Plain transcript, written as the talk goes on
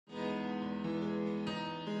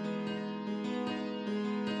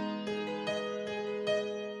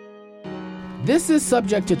This is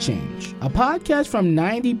Subject to Change, a podcast from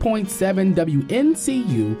 90.7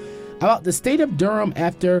 WNCU about the state of Durham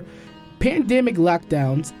after pandemic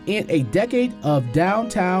lockdowns and a decade of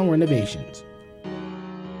downtown renovations.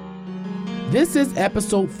 This is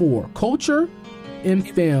episode 4, Culture in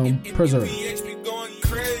Film Preserved.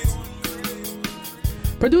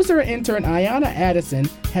 Producer and intern Ayanna Addison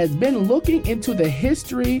has been looking into the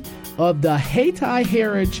history of the Hayti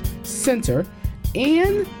Heritage Center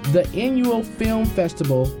and the annual film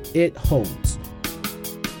festival it holds.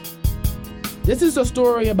 This is a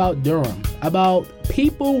story about Durham, about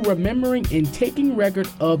people remembering and taking record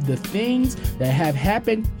of the things that have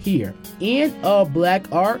happened here, and of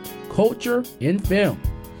Black art, culture, and film.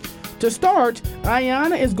 To start,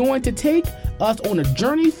 Ayanna is going to take us on a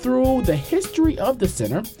journey through the history of the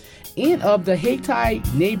center and of the Hayti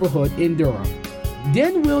neighborhood in Durham.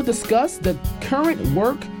 Then we'll discuss the current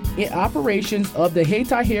work and operations of the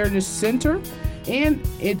Hayti Heritage Center and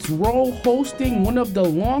its role hosting one of the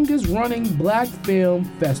longest running Black film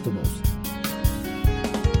festivals.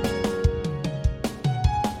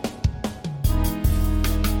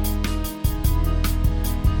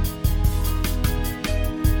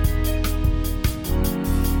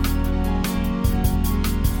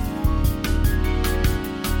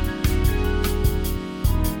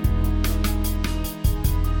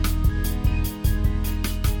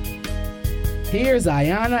 Here's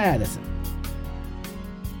Ayanna Addison.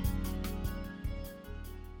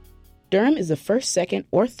 Durham is the first, second,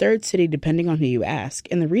 or third city, depending on who you ask,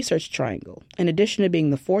 in the Research Triangle, in addition to being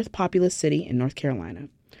the fourth populous city in North Carolina.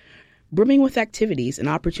 Brimming with activities and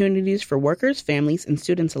opportunities for workers, families, and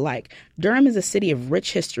students alike, Durham is a city of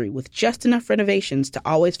rich history with just enough renovations to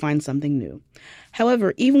always find something new.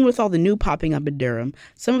 However, even with all the new popping up in Durham,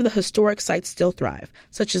 some of the historic sites still thrive,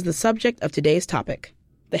 such as the subject of today's topic,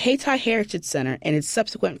 the Hayti Heritage Center and its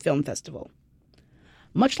subsequent film festival.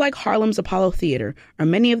 Much like Harlem's Apollo Theater or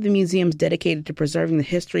many of the museums dedicated to preserving the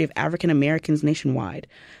history of African Americans nationwide,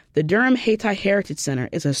 the Durham Hayti Heritage Center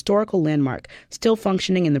is a historical landmark still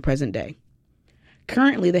functioning in the present day.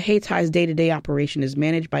 Currently, the Hayti's day-to-day operation is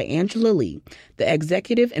managed by Angela Lee, the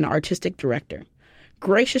executive and artistic director.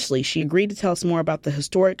 Graciously, she agreed to tell us more about the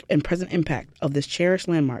historic and present impact of this cherished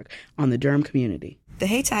landmark on the Durham community. The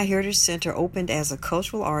Hayti Heritage Center opened as a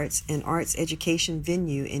cultural arts and arts education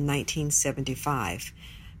venue in 1975.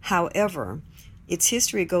 However, its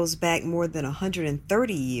history goes back more than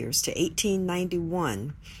 130 years to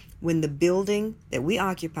 1891, when the building that we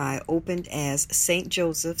occupy opened as St.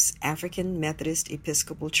 Joseph's African Methodist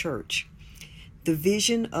Episcopal Church. The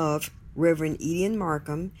vision of Reverend Eden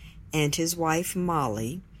Markham and his wife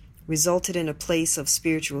Molly resulted in a place of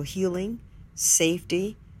spiritual healing,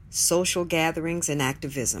 safety, social gatherings, and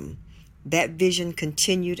activism. That vision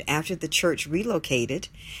continued after the church relocated,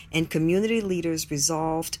 and community leaders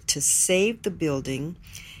resolved to save the building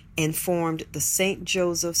and formed the St.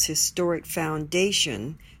 Joseph's Historic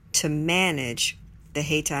Foundation to manage the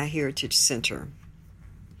Hayti Heritage Center.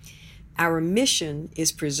 Our mission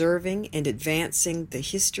is preserving and advancing the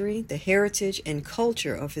history, the heritage, and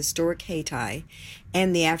culture of historic Hayti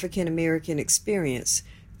and the African American experience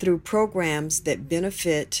through programs that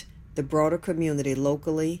benefit the broader community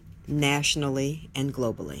locally, nationally, and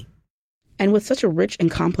globally. And with such a rich and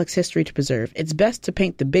complex history to preserve, it's best to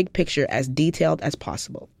paint the big picture as detailed as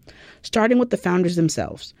possible. Starting with the founders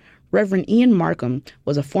themselves, Reverend Ian Markham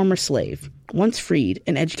was a former slave. Once freed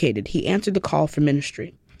and educated, he answered the call for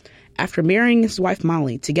ministry. After marrying his wife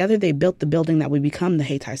Molly, together they built the building that would become the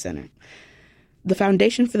Hayti Center. The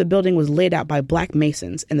foundation for the building was laid out by Black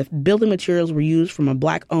masons, and the building materials were used from a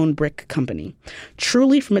Black-owned brick company.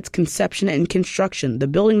 Truly, from its conception and construction, the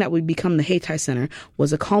building that would become the Hayti Center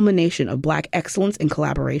was a culmination of Black excellence and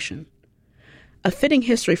collaboration. A fitting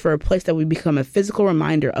history for a place that would become a physical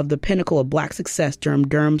reminder of the pinnacle of Black success during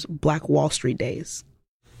Durham's Black Wall Street days.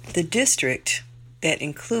 The district that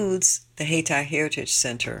includes the Hayti Heritage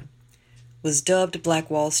Center was dubbed Black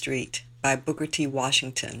Wall Street by Booker T.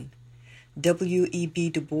 Washington. W.E.B.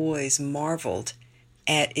 Du Bois marveled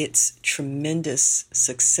at its tremendous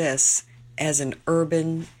success as an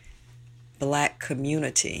urban Black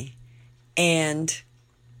community and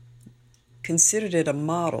considered it a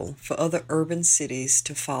model for other urban cities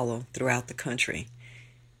to follow throughout the country.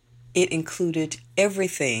 It included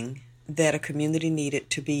everything that a community needed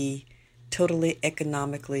to be totally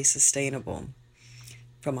economically sustainable,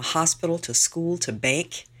 from a hospital to school to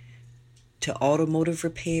bank, to automotive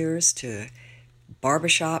repairs, to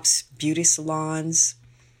barbershops, beauty salons.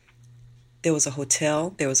 There was a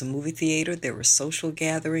hotel, there was a movie theater, there were social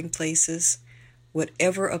gathering places.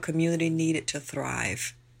 Whatever a community needed to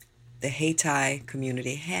thrive, the Hayti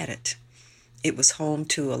community had it. It was home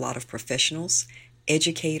to a lot of professionals,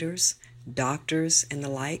 educators, doctors, and the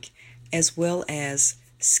like, as well as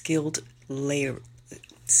skilled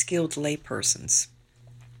laypersons.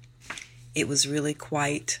 It was really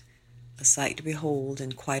quite a sight to behold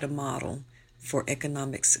and quite a model for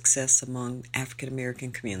economic success among African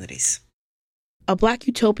American communities. A Black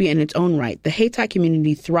utopia in its own right, the Hayti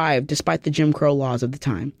community thrived despite the Jim Crow laws of the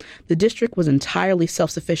time. The district was entirely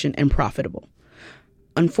self-sufficient and profitable.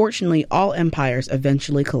 Unfortunately, all empires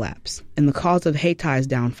eventually collapse, and the cause of Haiti's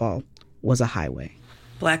downfall was a highway.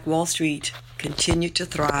 Black Wall Street continued to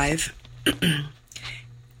thrive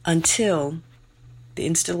until the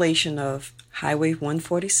installation of Highway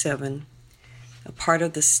 147, a part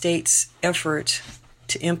of the state's effort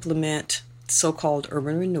to implement so-called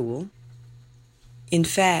urban renewal. In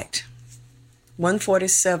fact,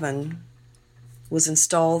 147 was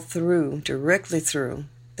installed directly through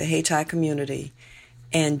the Hayti community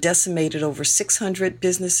and decimated over 600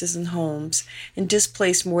 businesses and homes and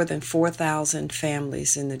displaced more than 4,000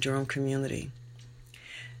 families in the Durham community.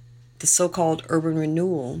 The so-called urban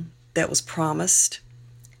renewal that was promised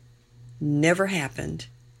never happened,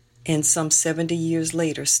 and some 70 years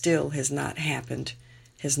later still has not happened,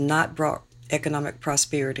 has not brought economic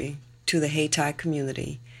prosperity to the Hayti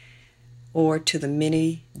community or to the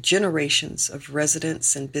many generations of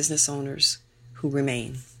residents and business owners who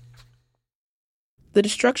remain. The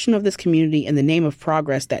destruction of this community in the name of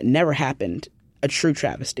progress that never happened, a true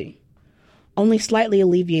travesty. Only slightly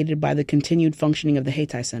alleviated by the continued functioning of the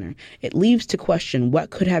Hayti Center, it leaves to question what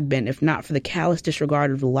could have been if not for the callous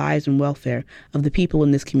disregard of the lives and welfare of the people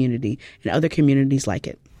in this community and other communities like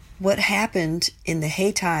it. What happened in the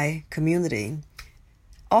Hayti community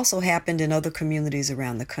also happened in other communities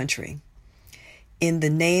around the country. In the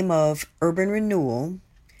name of urban renewal,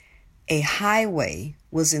 a highway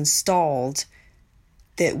was installed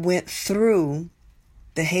that went through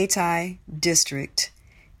the Hayti district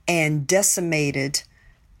and decimated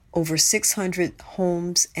over 600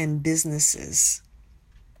 homes and businesses.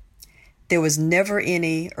 There was never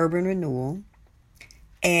any urban renewal,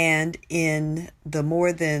 and in the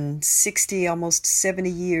more than 60, almost 70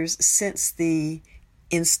 years since the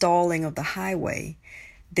installing of the highway,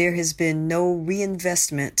 there has been no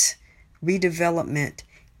reinvestment, redevelopment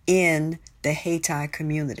in the Hayti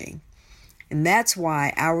community. And that's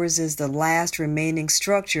why ours is the last remaining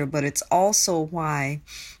structure, but it's also why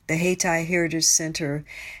the Hayti Heritage Center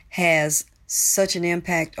has such an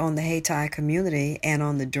impact on the Hayti community and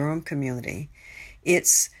on the Durham community.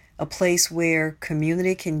 It's a place where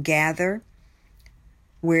community can gather,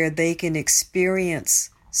 where they can experience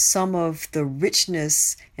some of the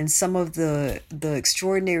richness and some of the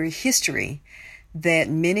extraordinary history that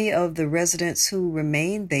many of the residents who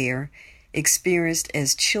remain there experienced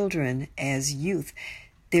as children, as youth.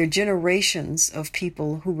 There are generations of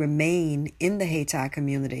people who remain in the Hayti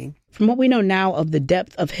community. From what we know now of the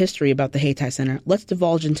depth of history about the Hayti Center, let's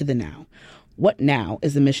divulge into the now. What now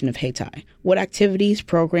is the mission of Hayti? What activities,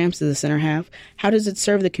 programs does the center have? How does it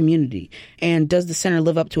serve the community? And does the center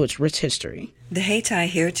live up to its rich history? The Hayti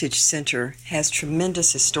Heritage Center has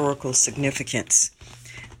tremendous historical significance.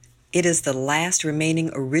 It is the last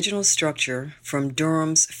remaining original structure from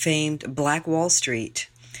Durham's famed Black Wall Street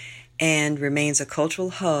and remains a cultural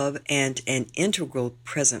hub and an integral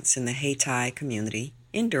presence in the Hayti community,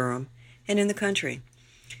 in Durham, and in the country.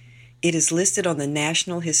 It is listed on the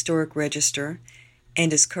National Historic Register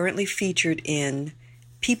and is currently featured in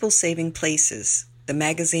People Saving Places, the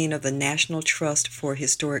magazine of the National Trust for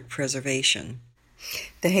Historic Preservation.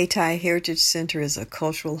 The Hayti Heritage Center is a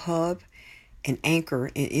cultural hub, an anchor,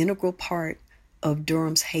 an integral part of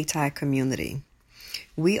Durham's Hayti community.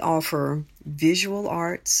 We offer visual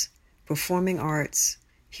arts, performing arts,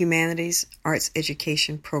 humanities, arts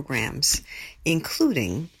education programs,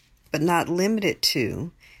 including, but not limited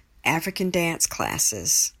to, African dance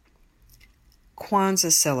classes,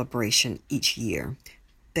 Kwanzaa celebration each year,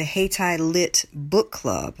 the Hayti Lit Book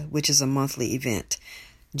Club, which is a monthly event,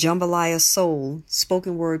 Jambalaya Soul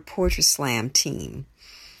spoken word poetry slam team,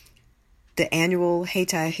 the annual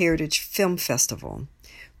Hayti Heritage Film Festival.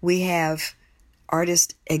 We have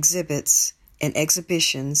artist exhibits and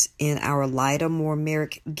exhibitions in our Lyda Moore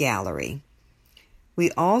Merrick Gallery.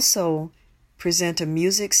 We also present a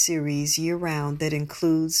music series year-round that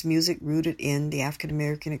includes music rooted in the African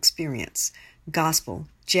American experience, gospel,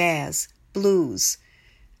 jazz, blues,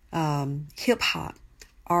 hip-hop,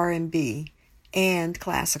 R&B, and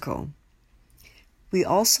classical. We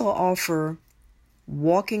also offer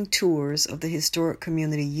walking tours of the historic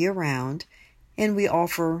community year-round, and we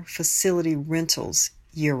offer facility rentals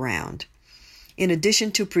year-round. In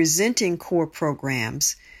addition to presenting core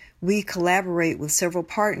programs, we collaborate with several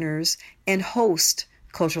partners and host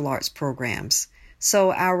cultural arts programs.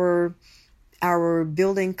 So our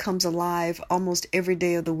building comes alive almost every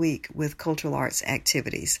day of the week with cultural arts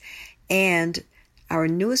activities. And our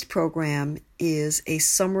newest program is a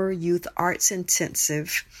summer youth arts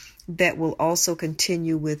intensive that will also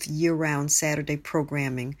continue with year-round Saturday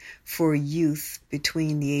programming for youth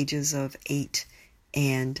between the ages of 8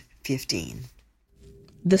 and 15.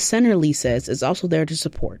 The center, Lee says, is also there to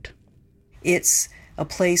support. It's a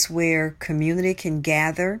place where community can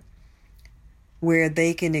gather, where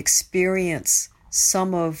they can experience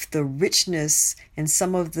some of the richness and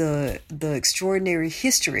some of the extraordinary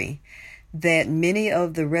history that many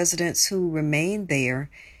of the residents who remain there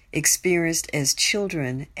experienced as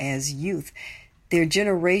children, as youth. There are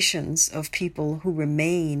generations of people who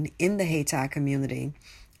remain in the Hayti community,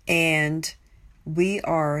 and we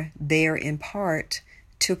are there in part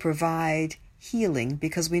to provide healing,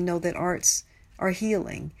 because we know that arts are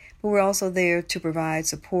healing, but we're also there to provide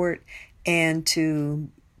support and to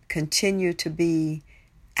continue to be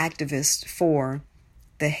activists for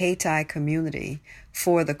the Hayti community,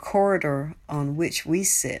 for the corridor on which we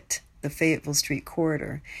sit, the Fayetteville Street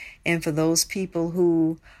corridor, and for those people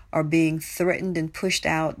who are being threatened and pushed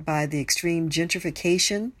out by the extreme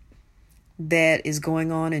gentrification that is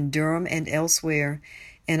going on in Durham and elsewhere,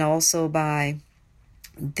 and also by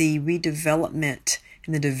the redevelopment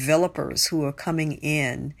and the developers who are coming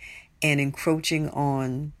in and encroaching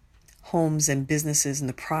on homes and businesses and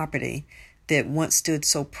the property that once stood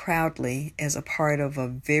so proudly as a part of a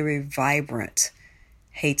very vibrant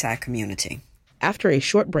Hayti community. After a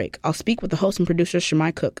short break, I'll speak with the host and producer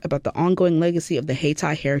Shemai Cook about the ongoing legacy of the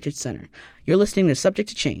Hayti Heritage Center. You're listening to Subject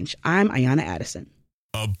to Change. I'm Ayanna Addison.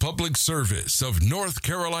 A public service of North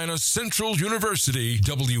Carolina Central University,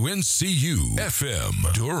 WNCU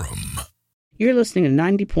FM, Durham. You're listening to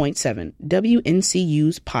 90.7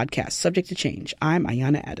 WNCU's podcast, Subject to Change. I'm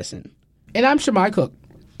Ayanna Addison. And I'm Shemai Cook.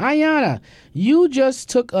 Ayanna, you just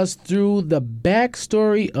took us through the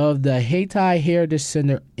backstory of the Hayti Heritage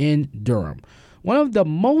Center in Durham, one of the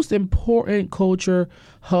most important culture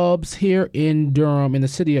hubs here in Durham, in the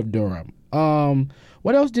city of Durham.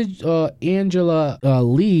 What else did Angela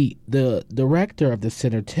Lee, the director of the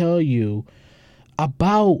center, tell you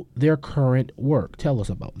about their current work? Tell us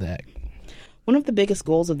about that. One of the biggest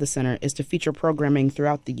goals of the center is to feature programming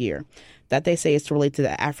throughout the year that they say is to relate to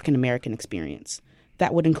the African American experience.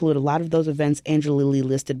 That would include a lot of those events Angela Lee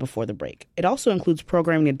listed before the break. It also includes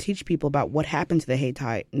programming to teach people about what happened to the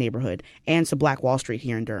Hayti neighborhood and to Black Wall Street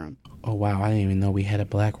here in Durham. Oh, wow. I didn't even know we had a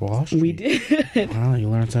Black Wall Street. We did. Wow, you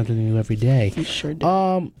learn something new every day. You sure did.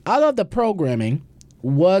 Out of the programming,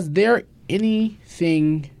 was there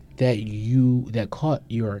anything that caught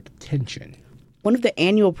your attention? One of the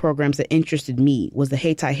annual programs that interested me was the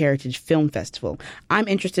Hayti Heritage Film Festival. I'm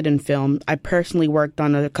interested in film. I personally worked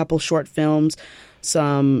on a couple short films,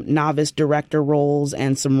 some novice director roles,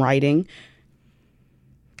 and some writing.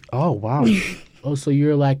 Oh, wow. Oh, so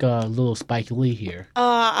you're like a little Spike Lee here.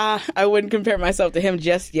 I wouldn't compare myself to him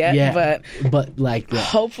just yet, but like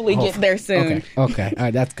hopefully get there soon. Okay. All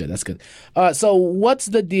right, that's good. So what's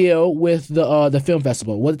the deal with the film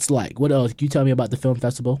festival? What it's like? What else? Can you tell me about the film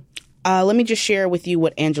festival? Let me just share with you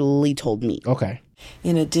what Angela Lee told me. Okay.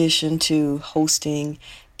 In addition to hosting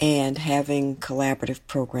and having collaborative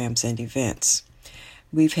programs and events,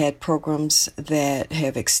 we've had programs that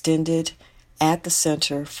have extended at the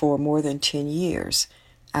center for more than 10 years.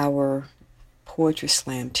 Our poetry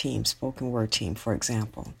slam team, spoken word team, for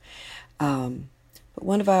example. But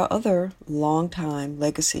one of our other longtime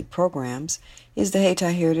legacy programs is the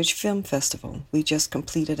Hayti Heritage Film Festival. We just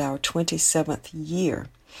completed our 27th year.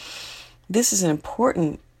 This is an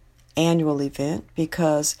important annual event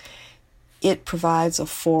because it provides a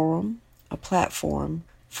forum, a platform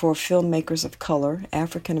for filmmakers of color,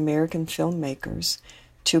 African American filmmakers,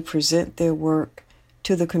 to present their work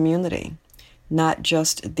to the community, not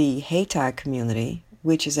just the Hayti community,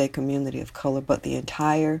 which is a community of color, but the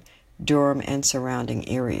entire Durham and surrounding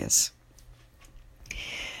areas.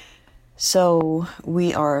 So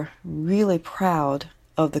we are really proud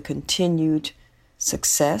of the continued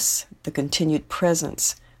success, the continued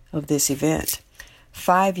presence of this event.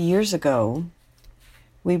 5 years ago,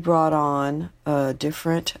 we brought on a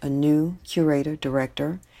new curator,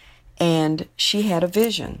 director, and she had a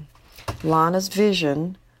vision. Lana's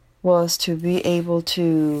vision was to be able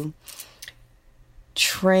to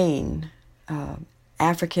train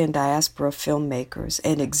African diaspora filmmakers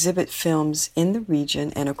and exhibit films in the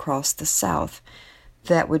region and across the South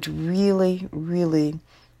that would really, really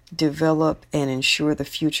develop and ensure the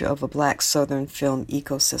future of a Black Southern film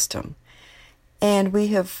ecosystem. And we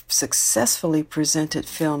have successfully presented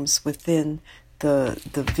films within the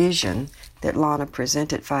vision that Lana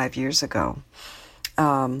presented 5 years ago.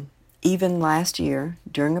 Even last year,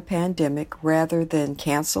 during a pandemic, rather than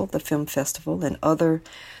cancel the film festival, and other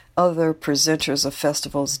presenters of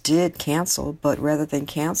festivals did cancel, but rather than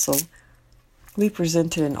cancel, we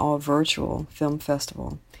presented an all-virtual film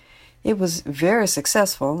festival. It was very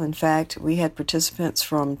successful. In fact, we had participants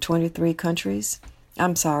from 23 countries.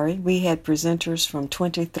 We had presenters from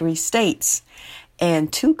 23 states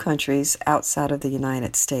and 2 countries outside of the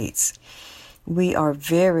United States. We are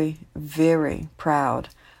very, very proud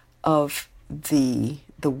of the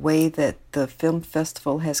way that the film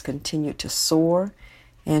festival has continued to soar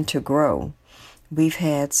and to grow. We've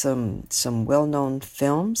had some well-known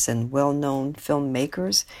films and well-known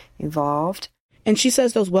filmmakers involved. And she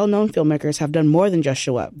says those well-known filmmakers have done more than just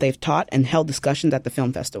show up. They've taught and held discussions at the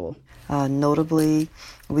film festival. Notably,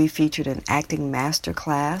 we featured an acting master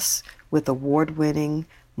class with award-winning,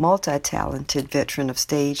 multi-talented veteran of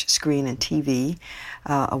stage, screen, and TV,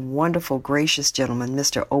 a wonderful, gracious gentleman,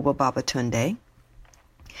 Mr. Oba Babatunde.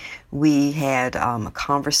 We had a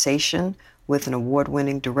conversation with an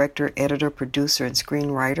award-winning director, editor, producer, and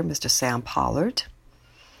screenwriter, Mr. Sam Pollard.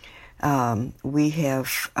 We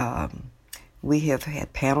have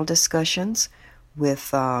had panel discussions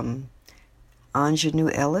with Anjanou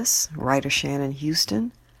Ellis, writer Shannon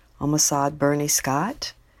Houston, Amasad Bernie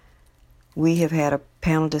Scott. We have had a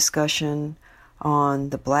panel discussion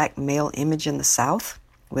on the Black male image in the South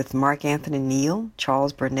with Mark Anthony Neal,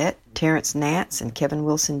 Charles Burnett, Terrence Nance, and Kevin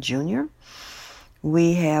Wilson Jr.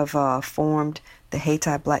 We have formed the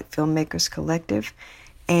Hayti Black Filmmakers Collective,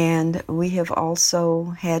 and we have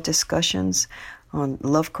also had discussions on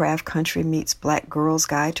Lovecraft Country Meets Black Girl's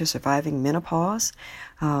Guide to Surviving Menopause,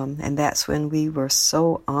 and that's when we were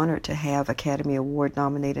so honored to have Academy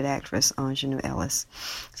Award-nominated actress Anjanou Ellis.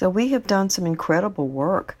 So we have done some incredible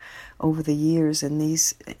work over the years, and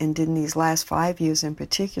in these last 5 years in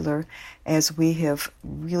particular, as we have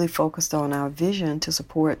really focused on our vision to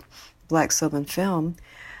support Black Southern film.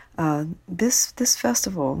 This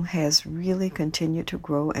festival has really continued to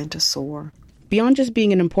grow and to soar. Beyond just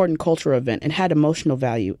being an important cultural event, it had emotional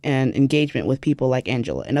value and engagement with people like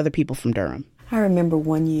Angela and other people from Durham. I remember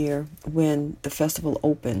one year when the festival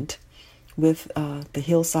opened with the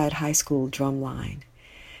Hillside High School drum line.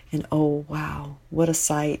 And oh, wow, what a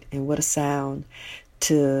sight and what a sound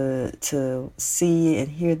to see and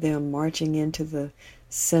hear them marching into the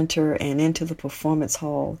center and into the performance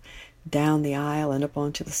hall, down the aisle and up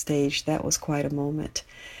onto the stage. That was quite a moment.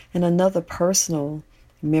 And another personal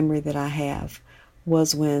memory that I have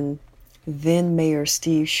was when then Mayor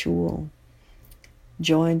Steve Schewel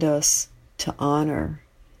joined us to honor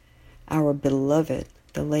our beloved,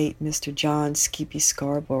 the late Mr. John Skippy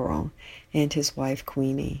Scarborough and his wife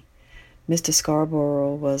Queenie. Mr.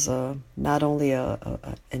 Scarborough was not only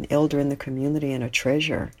an elder in the community and a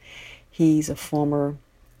treasure, he's a former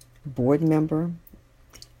board member,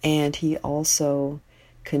 and he also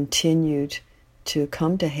continued to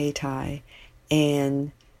come to Hayti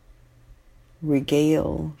and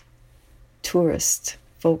regale tourists,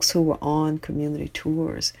 folks who were on community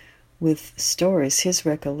tours, with stories, his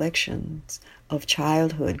recollections of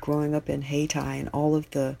childhood growing up in Hayti and all of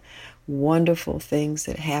the wonderful things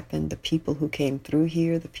that happened, the people who came through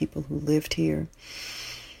here, the people who lived here.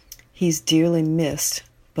 He's dearly missed,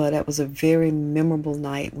 but it was a very memorable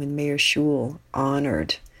night when Mayor Schewel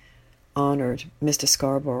honored Mr.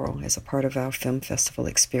 Scarborough as a part of our film festival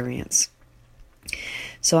experience.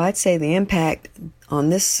 So I'd say the impact on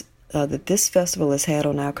this that this festival has had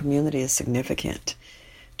on our community is significant.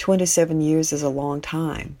 27 years is a long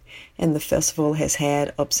time, and the festival has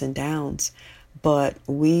had ups and downs, but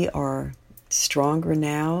we are stronger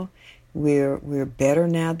now. We're better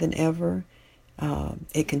now than ever.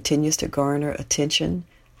 It continues to garner attention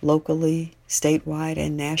locally, statewide,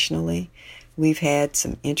 and nationally. We've had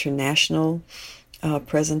some international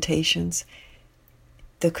presentations.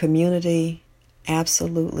 The community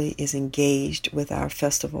absolutely is engaged with our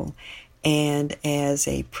festival, and as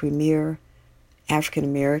a premier African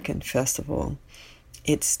American festival,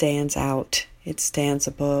 it stands out, it stands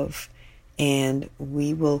above, and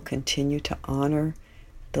we will continue to honor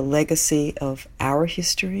the legacy of our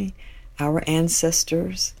history, our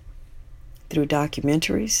ancestors, through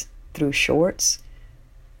documentaries, through shorts,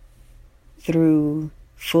 through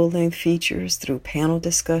full-length features, through panel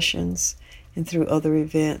discussions, and through other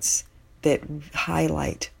events that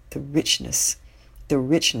highlight the richness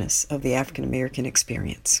of the African American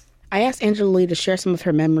experience. I asked Angela Lee to share some of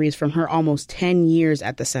her memories from her almost 10 years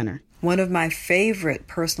at the center. One of my favorite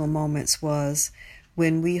personal moments was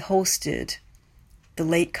when we hosted the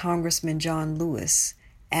late Congressman John Lewis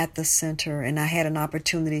at the center, and I had an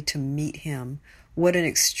opportunity to meet him. What an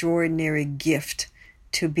extraordinary gift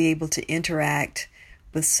to be able to interact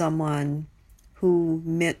with someone who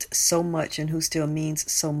meant so much and who still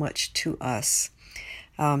means so much to us.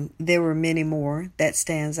 There were many more. That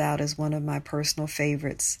stands out as one of my personal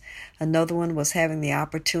favorites. Another one was having the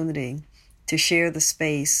opportunity to share the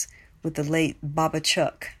space with the late Baba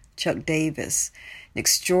Chuck Davis, an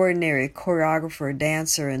extraordinary choreographer,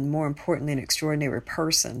 dancer, and more importantly, an extraordinary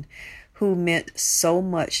person who meant so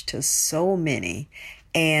much to so many,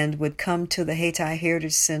 and would come to the Hayti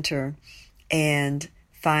Heritage Center and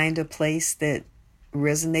find a place that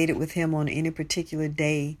resonated with him on any particular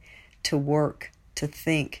day to work, to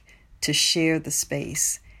think, to share the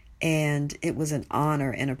space. And it was an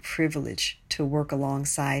honor and a privilege to work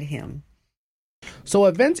alongside him. So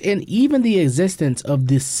events and even the existence of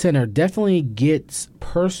this center definitely gets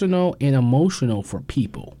personal and emotional for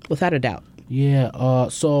people. Without a doubt. Yeah.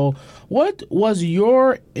 So what was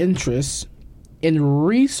your interest in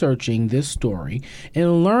researching this story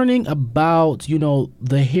and learning about,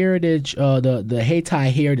 the heritage, the Hayti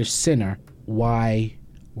Heritage Center? Why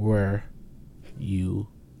were you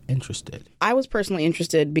interested? I was personally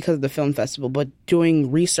interested because of the film festival, but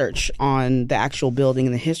doing research on the actual building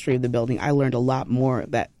and the history of the building, I learned a lot more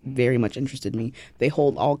that very much interested me. They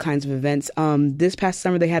hold all kinds of events. This past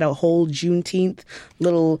summer, they had a whole Juneteenth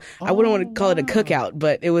little, I wouldn't want to call it a cookout,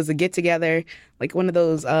 but it was a get-together, like one of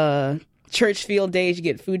those church field days. You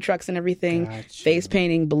get food trucks and everything, Gotcha. Face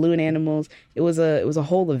painting, balloon animals. It was a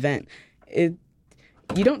whole event. You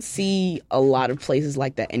don't see a lot of places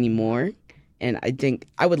like that anymore. And I think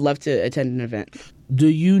I would love to attend an event. Do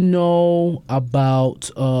you know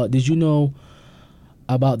about, did you know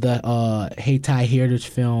about the Hayti Heritage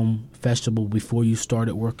Film Festival before you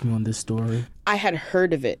started working on this story? I had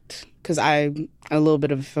heard of it because I'm a little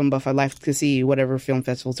bit of a film buff. I like to see whatever film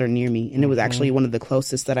festivals are near me. And it was actually one of the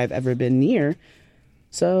closest that I've ever been near.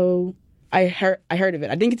 So I heard of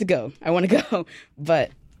it. I didn't get to go. I want to go.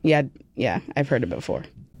 But yeah, I've heard of it before.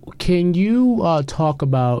 Can you talk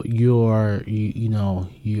about the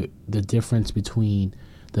difference between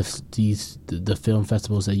the film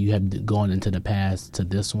festivals that you have gone into the past to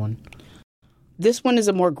this one? This one is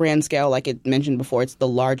a more grand scale, like it mentioned before. It's the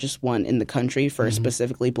largest one in the country for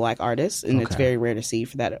specifically Black artists, and it's very rare to see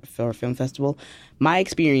for a film festival. My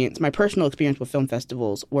personal experience with film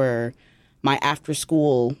festivals were my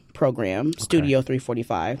after-school program, Studio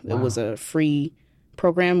 345. Wow. It was a free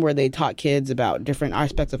program where they taught kids about different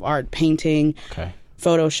aspects of art, painting,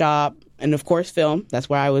 Photoshop, and of course film. That's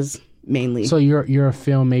where I was mainly. So you're a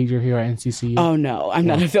film major here at NCCU? Oh no, I'm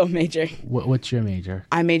not a film major. What's your major?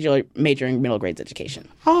 I'm majoring middle grades education.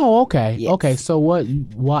 Oh, okay. Yes. Okay, so what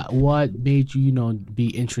made you be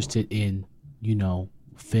interested in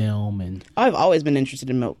film? And I've always been interested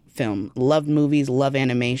in film. Loved movies, love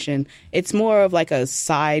animation. It's more of like a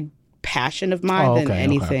side passion of mine than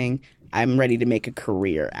anything I'm ready to make a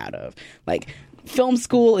career out of. Like, film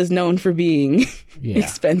school is known for being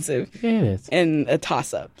expensive. Yeah, it is. And a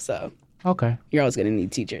toss-up, so. Okay. You're always going to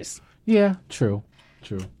need teachers. Yeah, true.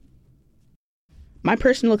 My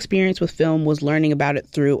personal experience with film was learning about it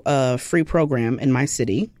through a free program in my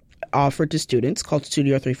city offered to students called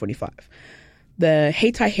Studio 345. The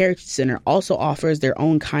Hayti Heritage Center also offers their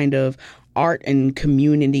own kind of art and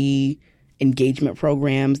community engagement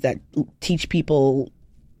programs that teach people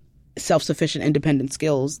self-sufficient, independent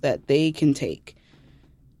skills that they can take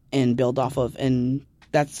and build off of. And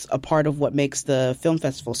that's a part of what makes the film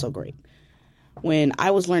festival so great. When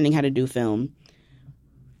I was learning how to do film,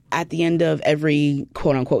 at the end of every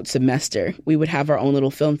quote-unquote semester, we would have our own little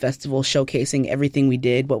film festival showcasing everything we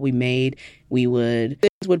did, what we made.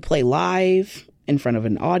 This would play live in front of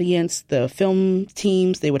an audience. The film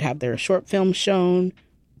teams, they would have their short film shown.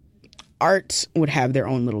 Art would have their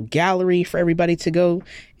own little gallery for everybody to go,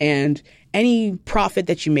 and any profit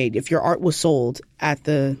that you made, if your art was sold at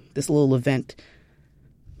this little event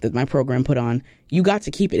that my program put on, you got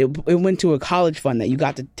to keep it. It went to a college fund that you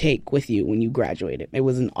got to take with you when you graduated. It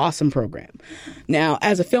was an awesome program. Now,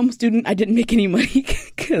 as a film student, I didn't make any money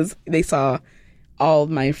because they saw all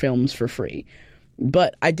of my films for free,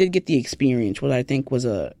 but I did get the experience, what I think was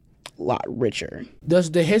a lot richer. Does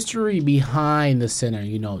the history behind the center,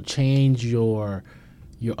 change your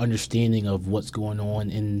understanding of what's going on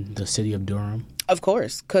in the city of Durham? Of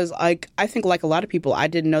course, because I think like a lot of people, I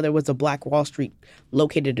didn't know there was a Black Wall Street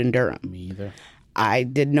located in Durham. Me either. I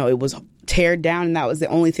didn't know it was teared down, and that was the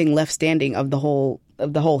only thing left standing of the whole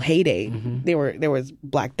heyday. There was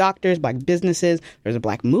Black doctors, Black businesses. There was a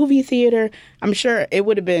Black movie theater. I'm sure it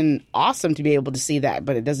would have been awesome to be able to see that,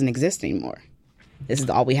 but it doesn't exist anymore. this is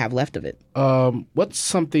all we have left of it. What's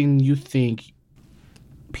something you think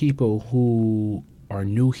people who are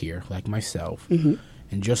new here, like myself, and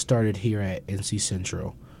just started here at NC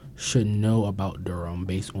Central, should know about Durham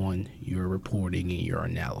based on your reporting and your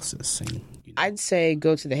analysis? And, I'd say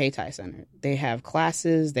go to the Hayti Center. They have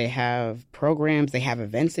classes, they have programs, they have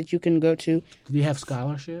events that you can go to. Do you have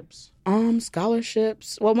scholarships?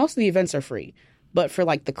 Scholarships. Well, most of the events are free. But for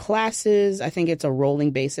like the classes, I think it's a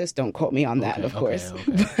rolling basis. Don't quote me on that, of course.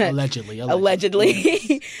 Okay.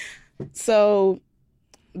 Allegedly. So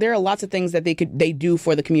there are lots of things that they do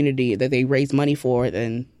for the community, that they raise money for,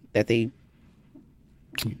 and that they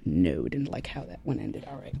didn't like how that one ended.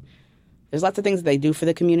 All right. There's lots of things that they do for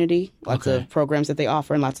the community, lots of programs that they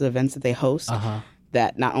offer, and lots of events that they host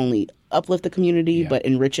that not only uplift the community but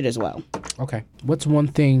enrich it as well. Okay. What's one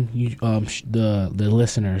thing you the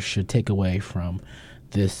listeners should take away from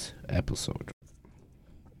this episode?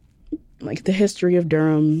 Like the history of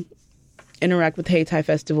Durham, interact with the Hayti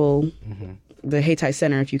Festival, the Hayti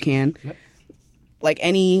Center if you can. Yep. Like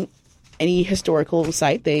any historical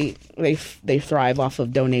site, they thrive off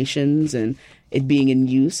of donations and it being in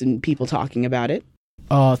use and people talking about it.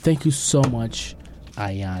 Thank you so much,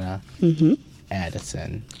 Ayanna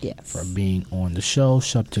Addison, for being on the show.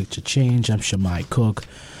 Subject to change. I'm Shamai Cook.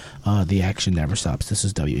 The action never stops. This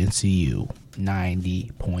is WNCU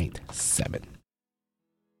 90.7.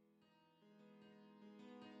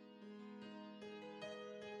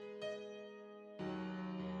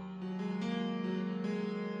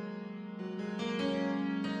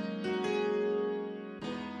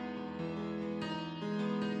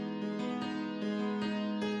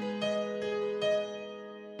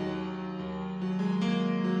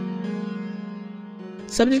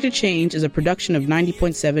 Subject to Change is a production of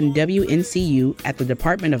 90.7 WNCU at the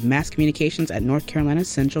Department of Mass Communications at North Carolina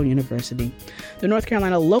Central University. The North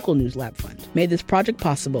Carolina Local News Lab Fund made this project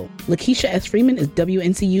possible. Lakeisha S. Freeman is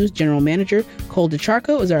WNCU's General Manager. Cole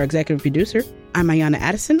DeCharco is our Executive Producer. I'm Ayanna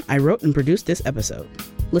Addison. I wrote and produced this episode.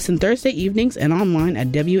 Listen Thursday evenings and online at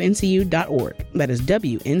WNCU.org. That is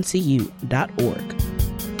WNCU.org.